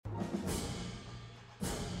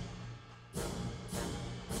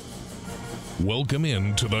Welcome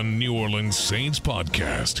in to the New Orleans Saints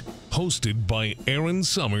podcast, hosted by Aaron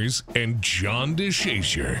Summers and John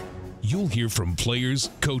DeShazier. You'll hear from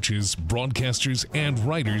players, coaches, broadcasters, and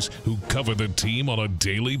writers who cover the team on a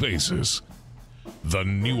daily basis. The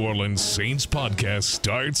New Orleans Saints podcast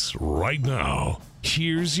starts right now.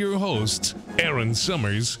 Here's your hosts, Aaron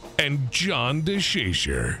Summers and John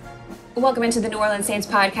DeShazier. Welcome into the New Orleans Saints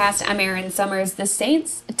podcast. I'm Aaron Summers. The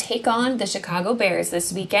Saints take on the Chicago Bears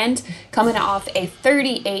this weekend, coming off a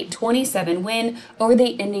 38-27 win over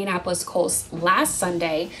the Indianapolis Colts last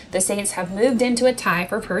Sunday. The Saints have moved into a tie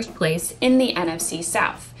for first place in the NFC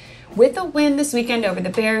South. With a win this weekend over the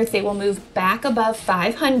Bears, they will move back above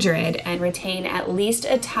 500 and retain at least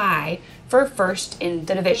a tie for first in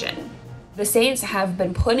the division. The Saints have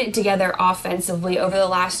been putting it together offensively over the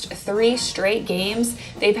last 3 straight games.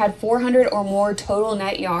 They've had 400 or more total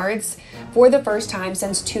net yards for the first time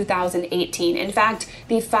since 2018. In fact,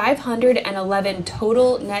 the 511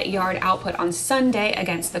 total net yard output on Sunday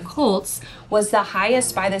against the Colts was the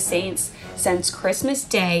highest by the Saints since Christmas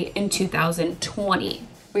Day in 2020.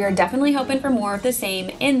 We are definitely hoping for more of the same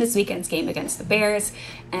in this weekend's game against the Bears,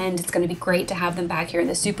 and it's going to be great to have them back here in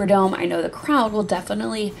the Superdome. I know the crowd will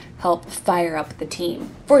definitely help fire up the team.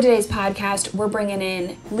 For today's podcast, we're bringing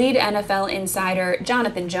in lead NFL insider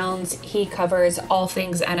Jonathan Jones. He covers all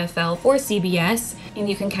things NFL for CBS, and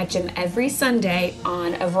you can catch him every Sunday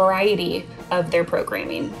on a variety of their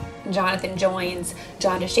programming. Jonathan joins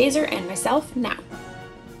John DeShazier and myself now.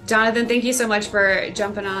 Jonathan, thank you so much for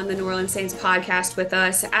jumping on the New Orleans Saints podcast with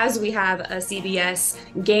us as we have a CBS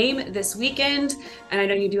game this weekend, and I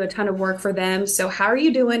know you do a ton of work for them. So how are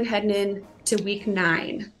you doing heading into week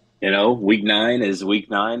 9? You know, week 9 is week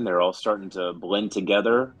 9. They're all starting to blend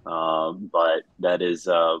together, but that's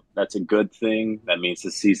a good thing. That means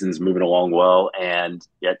the season's moving along well. And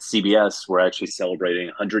at CBS, we're actually celebrating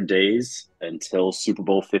 100 days until Super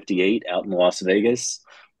Bowl 58 out in Las Vegas.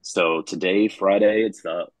 So today, Friday, it's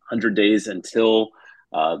the 100 days until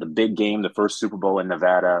the big game, the first Super Bowl in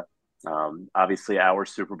Nevada, obviously our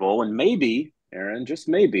Super Bowl. And maybe, Aaron, just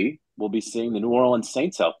maybe, we'll be seeing the New Orleans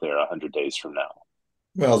Saints out there 100 days from now.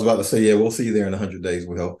 Well, I was about to say, yeah, we'll see you there in 100 days,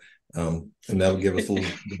 we hope. And that'll give us a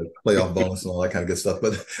little playoff bonus and all that kind of good stuff.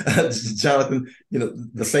 But Jonathan, you know,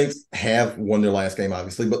 the Saints have won their last game,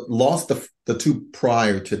 obviously, but lost the 2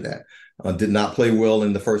 prior to that. Did not play well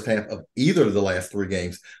in the first half of either of the last 3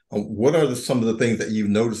 games. What are some of the things that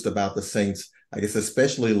you've noticed about the Saints, I guess,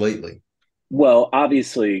 especially lately? Well,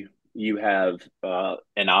 obviously, you have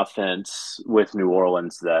an offense with New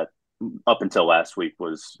Orleans that up until last week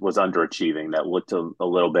was underachieving, that looked a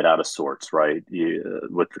little bit out of sorts, right?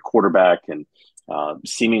 With the quarterback and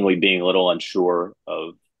seemingly being a little unsure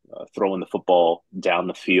of throwing the football down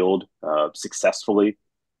the field successfully,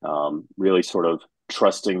 really sort of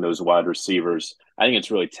trusting those wide receivers. I think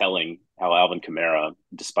it's really telling how Alvin Kamara,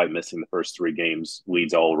 despite missing the first 3 games,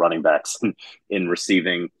 leads all running backs in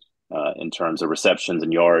receiving in terms of receptions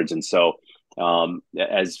and yards. And so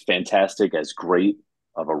as fantastic, as great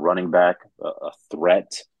of a running back, a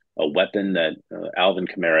threat, a weapon that Alvin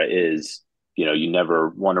Kamara is, you know, you never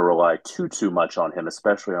want to rely too much on him,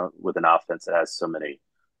 especially with an offense that has so many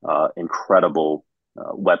incredible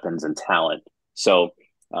weapons and talent. So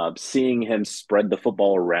seeing him spread the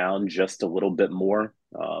football around just a little bit more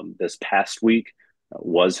this past week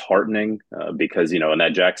was heartening because, you know, in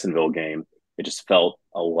that Jacksonville game, it just felt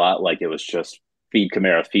a lot like it was just feed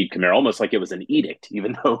Kamara, almost like it was an edict,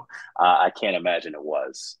 even though I can't imagine it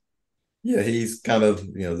was. Yeah, he's kind of,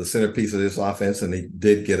 you know, the centerpiece of this offense, and he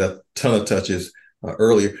did get a ton of touches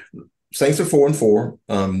earlier. Saints are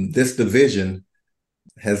 4-4. This division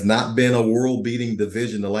has not been a world-beating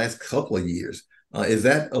division the last couple of years. Is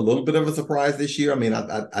that a little bit of a surprise this year? I mean,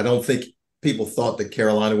 I don't think people thought that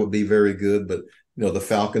Carolina would be very good, but, you know, the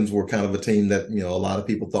Falcons were kind of a team that, you know, a lot of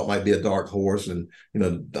people thought might be a dark horse. And, you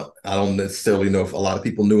know, I don't necessarily know if a lot of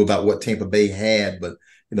people knew about what Tampa Bay had, but,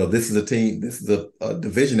 you know, this is a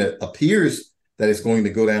division that appears that it's going to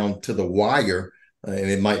go down to the wire, and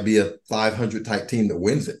it might be a 500 type team that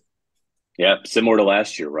wins it. Yeah, similar to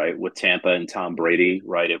last year, right? With Tampa and Tom Brady,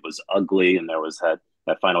 right? It was ugly, and there was that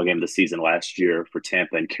final game of the season last year for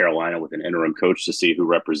Tampa and Carolina with an interim coach to see who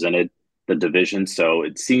represented the division. So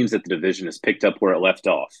it seems that the division has picked up where it left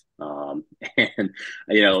off. And,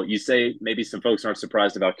 you know, you say maybe some folks aren't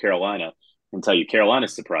surprised about Carolina. I can tell you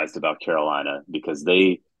Carolina's surprised about Carolina because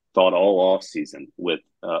they thought all offseason with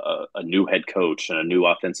a new head coach and a new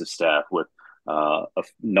offensive staff with a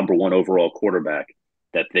number 1 overall quarterback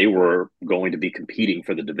that they were going to be competing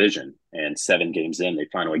for the division. And 7 games in, they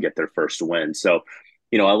finally get their first win. So,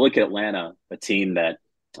 you know, I look at Atlanta, a team that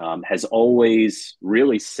has always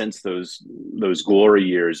really, since those glory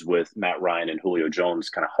years with Matt Ryan and Julio Jones,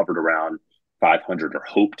 kind of hovered around 500 or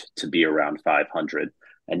hoped to be around 500.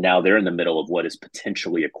 And now they're in the middle of what is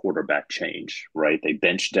potentially a quarterback change, right? They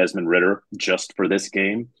benched Desmond Ridder just for this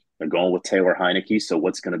game. They're going with Taylor Heineke. So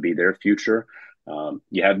what's going to be their future?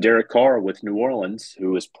 You have Derek Carr with New Orleans,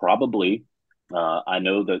 who is probably, I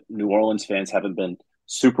know that New Orleans fans haven't been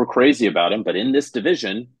super crazy about him, but in this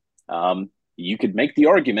division, you could make the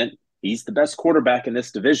argument he's the best quarterback in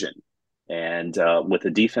this division. And with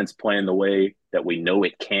the defense playing the way that we know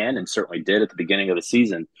it can, and certainly did at the beginning of the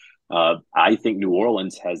season, I think New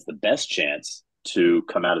Orleans has the best chance to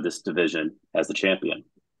come out of this division as the champion.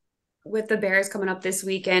 With the Bears coming up this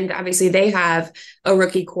weekend, obviously they have a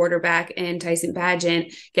rookie quarterback in Tyson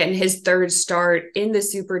Bagent getting his third start in the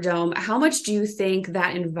Superdome. How much do you think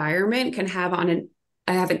that environment can have an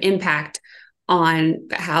impact on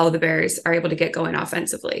how the Bears are able to get going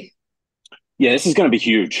offensively? Yeah, this is going to be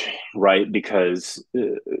huge, right? Because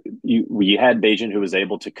you had Bagent, who was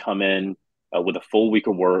able to come in with a full week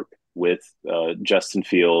of work with Justin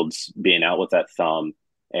Fields being out with that thumb.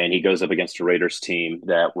 And he goes up against a Raiders team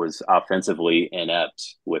that was offensively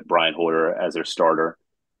inept with Brian Hoyer as their starter.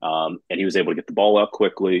 And he was able to get the ball out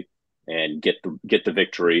quickly and get the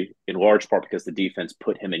victory, in large part because the defense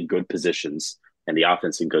put him in good positions and the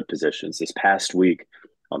offense in good positions. This past week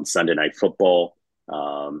on Sunday Night Football,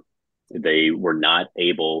 they were not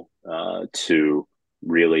able to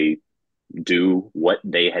really do what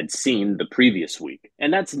they had seen the previous week.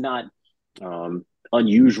 And that's not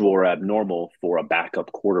unusual or abnormal for a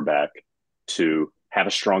backup quarterback to have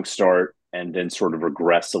a strong start and then sort of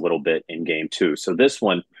regress a little bit in game two. So this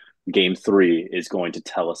one, game three, is going to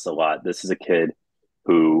tell us a lot. This is a kid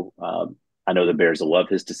who I know the Bears love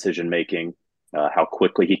his decision-making, how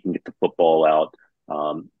quickly he can get the football out.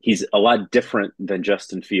 He's a lot different than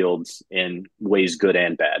Justin Fields in ways good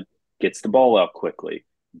and bad. Gets the ball out quickly,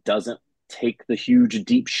 doesn't take the huge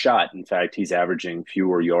deep shot. In fact, he's averaging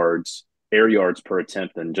fewer air yards per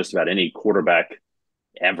attempt than just about any quarterback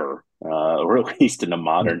ever, or at least in the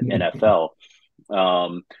modern NFL.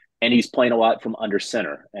 And he's playing a lot from under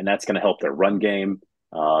center, and that's going to help their run game.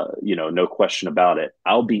 No question about it.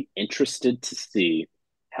 I'll be interested to see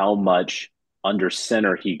how much under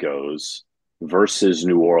center he goes versus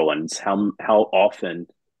New Orleans, how often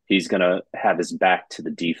he's going to have his back to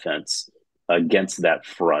the defense against that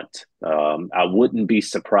front. I wouldn't be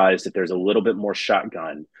surprised if there's a little bit more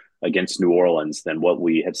shotgun against New Orleans than what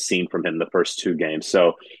we have seen from him the first two games.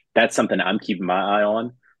 So that's something I'm keeping my eye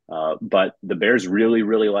on. But the Bears really,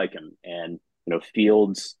 really like him. And,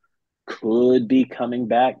 Fields could be coming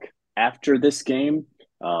back after this game.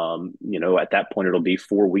 At that point, it'll be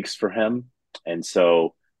 4 weeks for him. And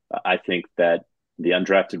so I think that the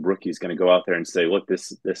undrafted rookie is going to go out there and say, look,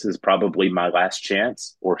 this is probably my last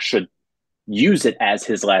chance, or should use it as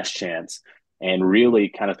his last chance, and really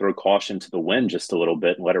kind of throw caution to the wind just a little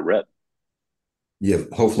bit and let it rip. Yeah,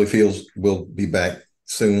 hopefully Fields will be back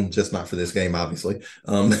soon, just not for this game, obviously.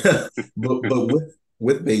 But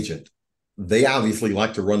with Bagent, they obviously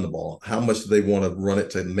like to run the ball. How much do they want to run it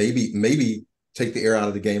to maybe take the air out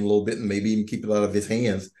of the game a little bit, and maybe even keep it out of his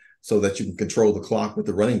hands so that you can control the clock with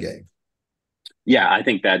the running game? Yeah, I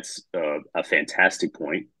think that's a fantastic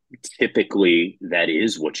point. Typically, that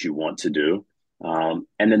is what you want to do. And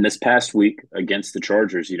then this past week against the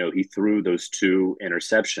Chargers, he threw those 2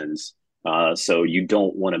 interceptions. So you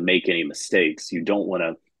don't want to make any mistakes. You don't want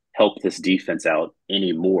to help this defense out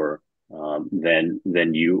any more than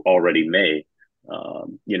you already may.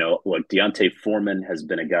 Like Deontay Foreman has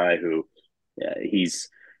been a guy who he's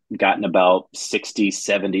gotten about 60,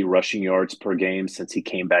 70 rushing yards per game since he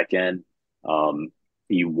came back in.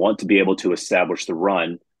 You want to be able to establish the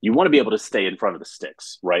run. You want to be able to stay in front of the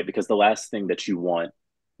sticks, right? Because the last thing that you want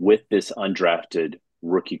with this undrafted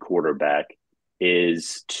rookie quarterback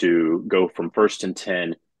is to go from 1st and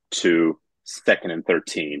 10 to 2nd and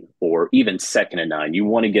 13, or even 2nd and 9. You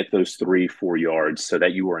want to get those 3-4 yards so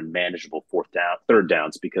that you are in manageable third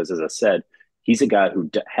downs, because as I said, he's a guy who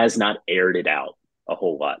has not aired it out a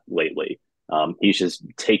whole lot lately. He's just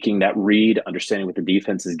taking that read, understanding what the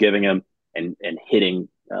defense is giving him, and hitting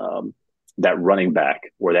that running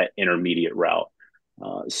back or that intermediate route.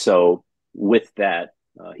 So with that,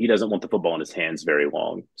 he doesn't want the football in his hands very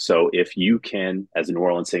long. So if you can, as a New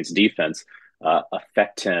Orleans Saints defense,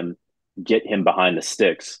 affect him, get him behind the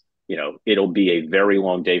sticks, it'll be a very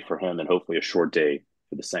long day for him and hopefully a short day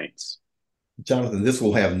for the Saints. Jonathan, this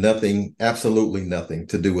will have absolutely nothing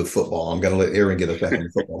to do with football. I'm going to let Aaron get us back on the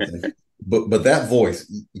football thing. But that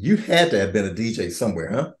voice, you had to have been a DJ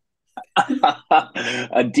somewhere, huh?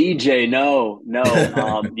 A DJ, no.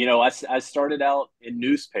 I started out in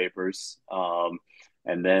newspapers,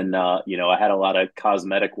 and then I had a lot of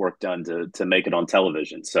cosmetic work done to make it on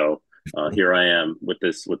television. So here I am with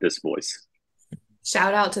this voice.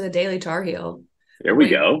 Shout out to the Daily Tar Heel. There we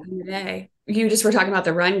go. You just were talking about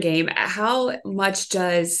the run game. How much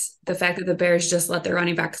does the fact that the Bears just let their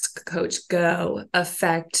running backs coach go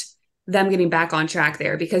affect them getting back on track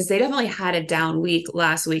there? Because they definitely had a down week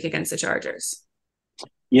last week against the Chargers.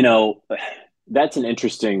 That's an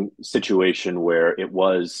interesting situation where it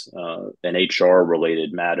was an HR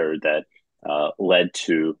related matter that led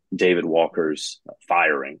to David Walker's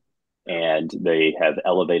firing. And they have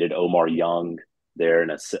elevated Omar Young. They're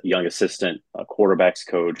a young assistant, quarterbacks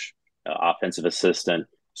coach, offensive assistant.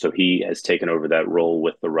 So he has taken over that role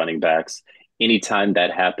with the running backs. Anytime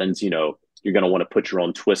that happens, you're going to want to put your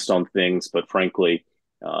own twist on things. But frankly,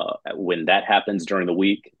 when that happens during the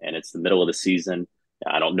week and it's the middle of the season,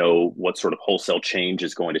 I don't know what sort of wholesale change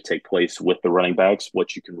is going to take place with the running backs,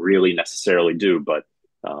 what you can really necessarily do, but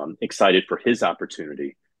excited for his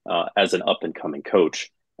opportunity as an up-and-coming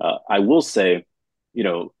coach. I will say,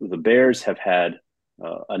 the Bears have had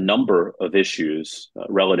a number of issues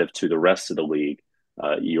relative to the rest of the league.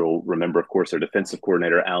 You'll remember, of course, their defensive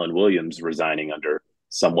coordinator, Alan Williams, resigning under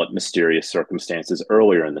somewhat mysterious circumstances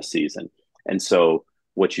earlier in the season. And so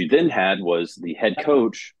what you then had was the head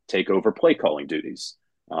coach take over play calling duties.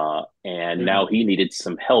 And now he needed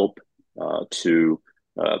some help to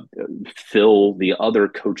fill the other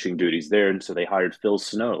coaching duties there. And so they hired Phil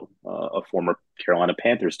Snow, a former Carolina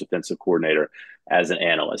Panthers defensive coordinator, as an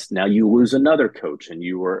analyst. Now you lose another coach and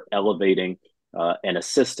you were elevating an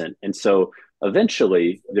assistant. And so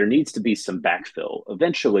eventually there needs to be some backfill.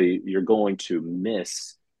 Eventually you're going to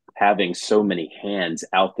miss having so many hands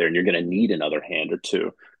out there and you're going to need another hand or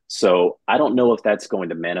two. So I don't know if that's going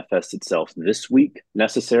to manifest itself this week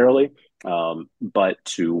necessarily, but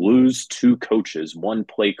to lose two coaches, one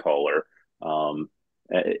play caller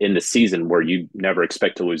in the season where you never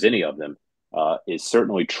expect to lose any of them is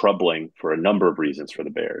certainly troubling for a number of reasons for the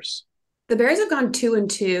Bears. The Bears have gone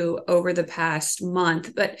 2-2 over the past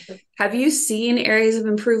month, but have you seen areas of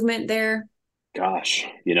improvement there? Gosh,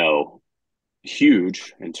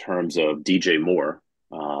 huge in terms of DJ Moore.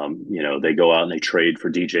 They go out and they trade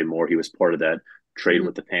for DJ Moore. He was part of that trade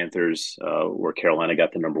with the Panthers where Carolina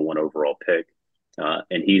got the number 1 overall pick.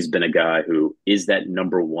 And he's been a guy who is that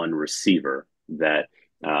number 1 receiver that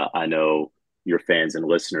I know your fans and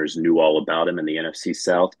listeners knew all about him in the NFC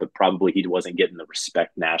South, but probably he wasn't getting the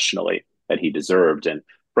respect nationally that he deserved. And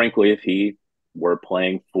frankly, if he were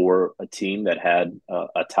playing for a team that had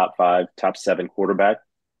a top 5, top 7 quarterback,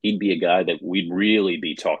 he'd be a guy that we'd really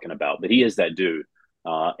be talking about. But he is that dude.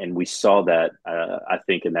 And we saw that, I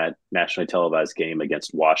think, in that nationally televised game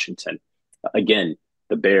against Washington. Again,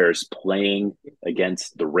 the Bears playing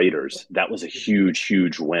against the Raiders, that was a huge,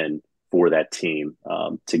 huge win for that team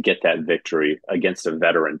to get that victory against a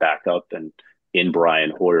veteran backup and in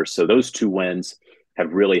Brian Hoyer. So those 2 wins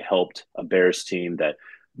have really helped a Bears team that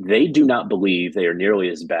they do not believe they are nearly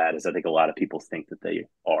as bad as I think a lot of people think that they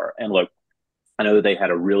are. And look, I know they had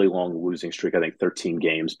a really long losing streak, I think 13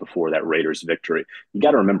 games before that Raiders victory. You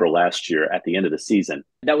got to remember last year at the end of the season,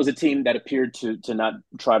 that was a team that appeared to not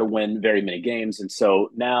try to win very many games. And so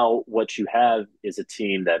now what you have is a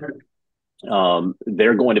team that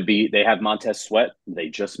they have Montez Sweat. They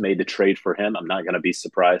just made the trade for him. I'm not going to be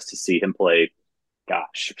surprised to see him play,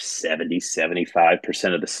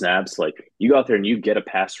 75% of the snaps. Like, you go out there and you get a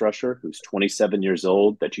pass rusher who's 27 years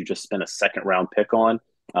old that you just spent a 2nd round pick on.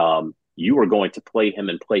 You are going to play him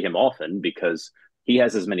and play him often because he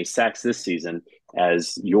has as many sacks this season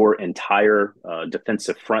as your entire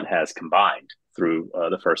defensive front has combined through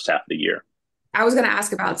the first half of the year. I was going to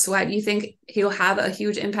ask about Sweat. Do you think he'll have a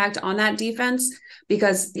huge impact on that defense?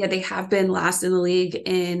 Because, they have been last in the league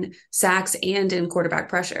in sacks and in quarterback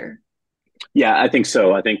pressure. Yeah, I think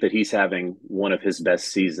so. I think that he's having one of his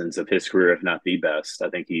best seasons of his career, if not the best. I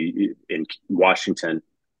think in Washington,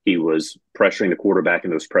 he was pressuring the quarterback,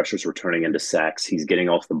 and those pressures were turning into sacks. He's getting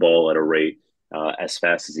off the ball at a rate as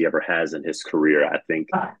fast as he ever has in his career. I think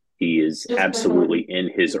he is absolutely in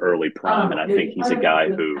his early prime, and I think he's a guy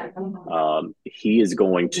who he is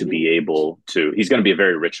going to be able to – he's going to be a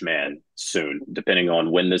very rich man soon, depending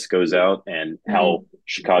on when this goes out and how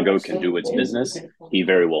Chicago can do its business. He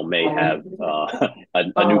very well may have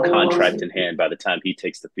a new contract in hand by the time he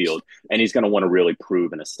takes the field, and he's going to want to really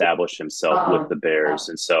prove and establish himself with the Bears.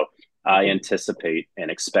 And so I anticipate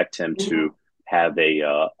and expect him to have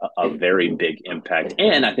a very big impact.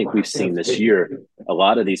 And I think we've seen this year a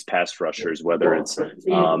lot of these pass rushers, whether it's a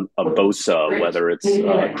Bosa, whether it's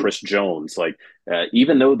Chris Jones, like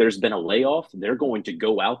even though there's been a layoff, they're going to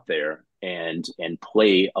go out there and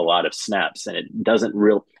play a lot of snaps, and it doesn't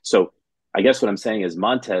real. So I guess what I'm saying is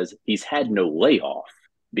Montez, he's had no layoff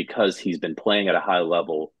because he's been playing at a high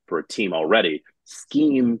level for a team already.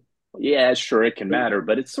 Scheme, yeah, sure, it can matter,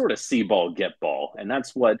 but it's sort of see ball, get ball. And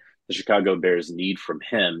that's what the Chicago Bears need from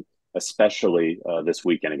him, especially this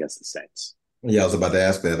weekend against the Saints. Yeah, I was about to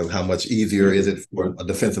ask that, of how much easier is it for a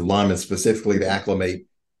defensive lineman specifically to acclimate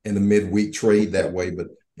in the midweek trade that way? But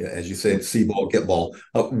yeah, as you said, see ball, get ball.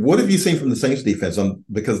 What have you seen from the Saints defense?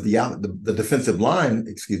 Because the defensive line,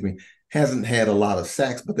 hasn't had a lot of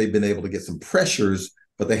sacks, but they've been able to get some pressures,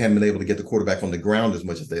 but they haven't been able to get the quarterback on the ground as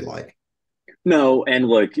much as they like. No, and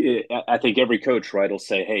look, I think every coach, right, will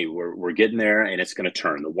say, hey, we're getting there and it's going to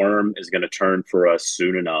turn. The worm is going to turn for us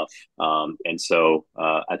soon enough. And so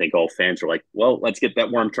I think all fans are like, well, let's get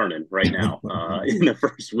that worm turning right now in the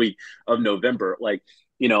first week of November. Like,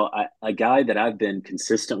 you know, a guy that I've been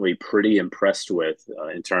consistently pretty impressed with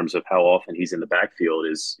in terms of how often he's in the backfield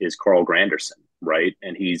is Carl Granderson, right?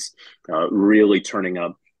 And he's really turning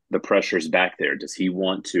up the pressures back there. Does he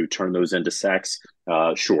want to turn those into sacks?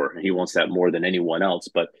 Sure. He wants that more than anyone else,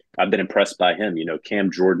 but I've been impressed by him. You know,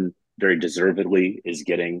 Cam Jordan very deservedly is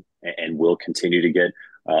getting and will continue to get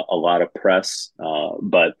a lot of press.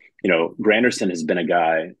 But, you know, Granderson has been a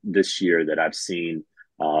guy this year that I've seen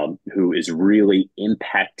who is really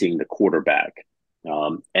impacting the quarterback.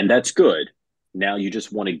 And that's good. Now you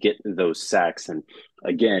just want to get those sacks. And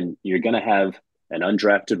again, you're going to have an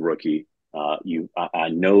undrafted rookie. I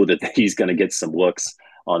know that he's going to get some looks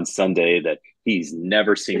on Sunday that he's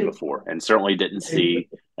never seen before, and certainly didn't see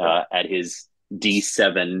at his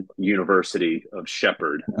D7 University of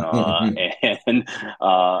Shepherd. And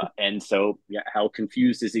so, yeah, how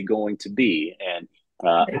confused is he going to be? And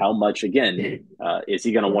how much, again, is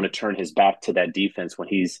he going to want to turn his back to that defense when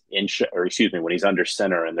he's when he's under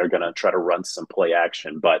center and they're going to try to run some play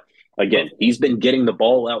action? But again, he's been getting the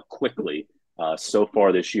ball out quickly so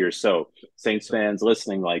far this year. So Saints fans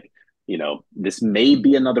listening, like, you know, this may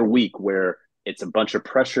be another week where it's a bunch of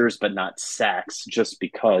pressures, but not sacks, just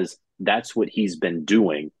because that's what he's been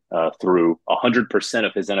doing through 100%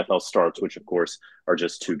 of his NFL starts, which of course are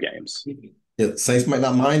just 2 games. Yeah, Saints might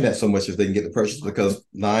not mind that so much if they can get the pressures, because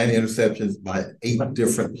 9 interceptions by 8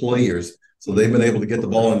 different players. So they've been able to get the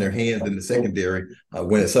ball in their hands in the secondary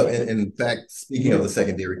when it's up. And in fact, speaking of the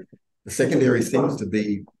secondary seems to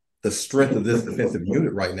be the strength of this defensive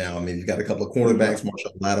unit right now. I mean, you got a couple of cornerbacks,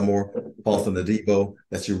 Marshon Lattimore, Paulson Adebo,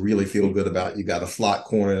 that you really feel good about. You got a slot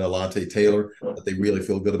corner in Alontae Taylor that they really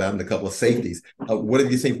feel good about, and a couple of safeties. What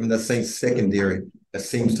have you seen from the Saints secondary that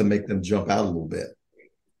seems to make them jump out a little bit?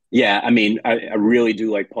 Yeah, I mean, I really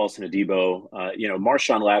do like Paulson Adebo. You know,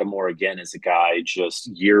 Marshon Lattimore, again, is a guy just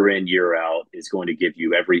year in, year out is going to give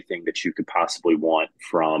you everything that you could possibly want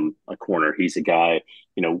from a corner. He's a guy,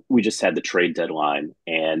 you know, we just had the trade deadline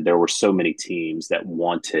and there were so many teams that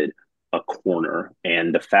wanted a corner.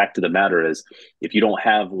 And the fact of the matter is, if you don't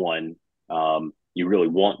have one, you really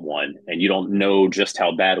want one, and you don't know just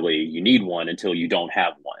how badly you need one until you don't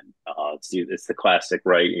have one. It's the classic,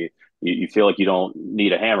 right? You feel like you don't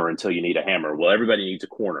need a hammer until you need a hammer. Well, everybody needs a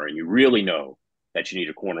corner, and you really know that you need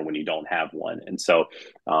a corner when you don't have one. And so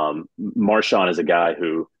Marshon is a guy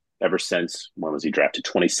who, ever since, when was he drafted?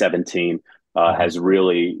 2017, has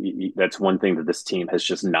really, that's one thing that this team has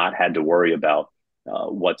just not had to worry about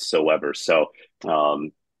whatsoever. So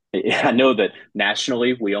I know that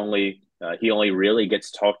nationally he only really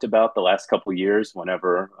gets talked about the last couple of years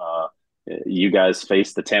whenever you guys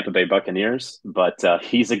face the Tampa Bay Buccaneers, but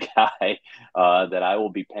he's a guy that I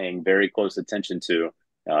will be paying very close attention to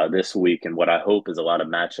this week, and what I hope is a lot of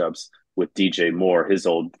matchups with DJ Moore, his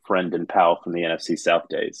old friend and pal from the NFC South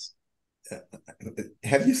days.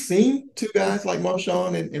 Have you seen 2 guys like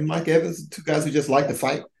Marshon and Mike Evans, 2 guys who just like to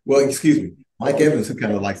fight? Well, excuse me, Mike Evans, who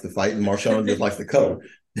kind of likes to fight, and Marshon just likes to cover.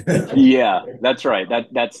 Yeah, that's right.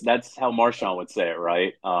 That's how Marshon would say it,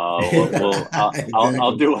 right? I'll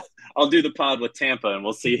do the pod with Tampa, and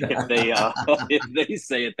we'll see if they if they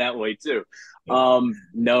say it that way too.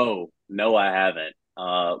 No, I haven't.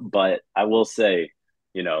 But I will say,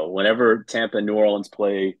 you know, whenever Tampa and New Orleans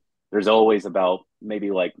play, there's always about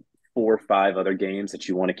maybe like 4 or 5 other games that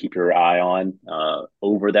you want to keep your eye on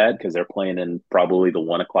over that, because they're playing in probably the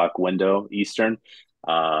 1 o'clock window Eastern.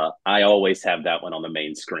 I always have that one on the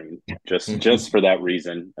main screen, just for that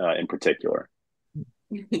reason in particular.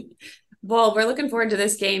 Well, we're looking forward to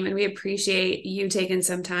this game, and we appreciate you taking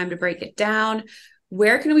some time to break it down.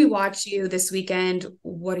 Where can we watch you this weekend?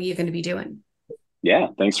 What are you going to be doing? Yeah,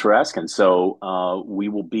 thanks for asking. So we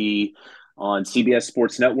will be on CBS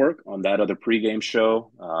Sports Network on that other pregame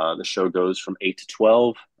show. The show goes from 8 to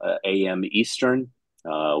 12 a.m. Eastern.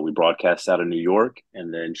 We broadcast out of New York,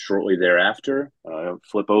 and then shortly thereafter,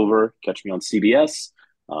 flip over, catch me on CBS.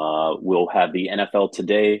 We'll have the NFL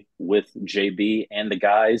Today with JB and the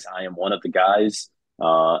guys. I am one of the guys,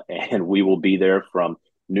 and we will be there from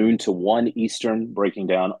noon to 1 Eastern, breaking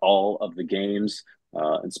down all of the games,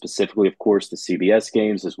 and specifically, of course, the CBS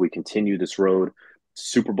games as we continue this road.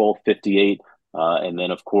 Super Bowl 58, and then,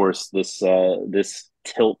 of course, this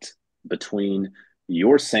tilt between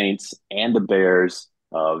your Saints and the Bears.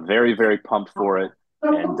 Very, very pumped for it.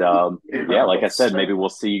 And yeah, like I said, maybe we'll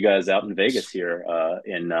see you guys out in Vegas here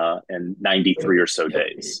in 93 or so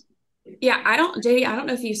days. Yeah, I don't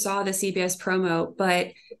know if you saw the CBS promo,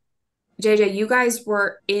 but JJ, you guys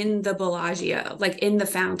were in the Bellagio, like in the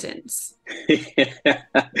fountains.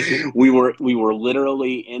 We were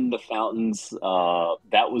literally in the fountains.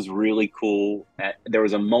 That was really cool. There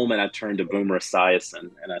was a moment I turned to Boomer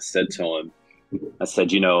Esiason and I said to him,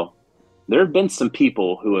 there have been some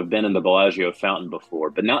people who have been in the Bellagio fountain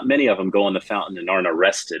before, but not many of them go in the fountain and aren't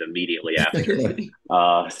arrested immediately after.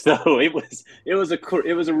 So it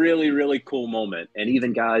was a really, really cool moment. And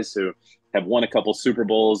even guys who have won a couple Super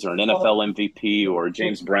Bowls or an NFL MVP or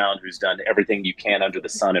James Brown, who's done everything you can under the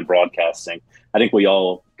sun in broadcasting, I think we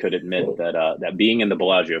all could admit that being in the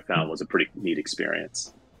Bellagio fountain was a pretty neat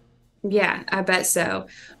experience. Yeah, I bet so.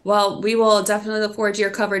 Well, we will definitely look forward to your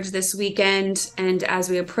coverage this weekend. And as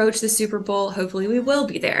we approach the Super Bowl, hopefully we will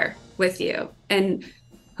be there with you. And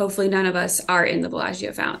hopefully none of us are in the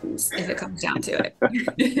Bellagio fountains if it comes down to it.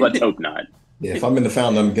 Let's hope not. Yeah, if I'm in the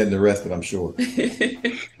fountain, I'm getting arrested, I'm sure.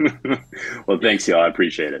 Well, thanks, y'all. I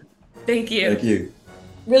appreciate it. Thank you. Thank you.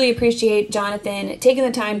 Really appreciate Jonathan taking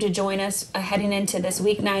the time to join us heading into this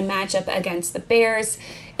Week 9 matchup against the Bears.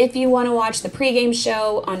 If you want to watch the pregame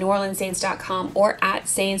show on NewOrleansSaints.com or at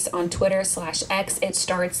Saints on Twitter/X, it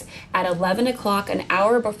starts at 11 o'clock, an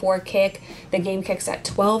hour before kick. The game kicks at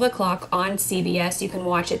 12 o'clock on CBS. You can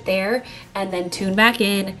watch it there and then tune back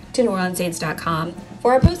in to NewOrleansSaints.com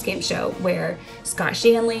for our postgame show where Scott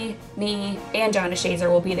Shanley, me, and John DeShazer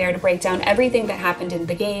will be there to break down everything that happened in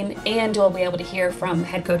the game, and we'll be able to hear from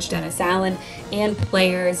head coach Dennis Allen and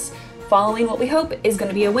players following what we hope is going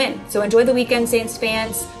to be a win. So enjoy the weekend, Saints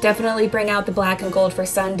fans. Definitely bring out the black and gold for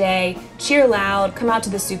Sunday. Cheer loud, come out to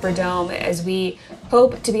the Superdome as we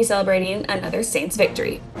hope to be celebrating another Saints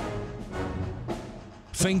victory.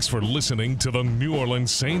 Thanks for listening to the New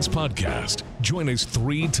Orleans Saints podcast. Join us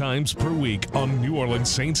 3 times per week on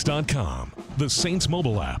NewOrleansSaints.com, the Saints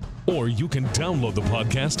mobile app, or you can download the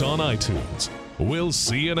podcast on iTunes. We'll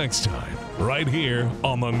see you next time, right here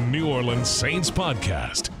on the New Orleans Saints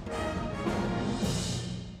podcast.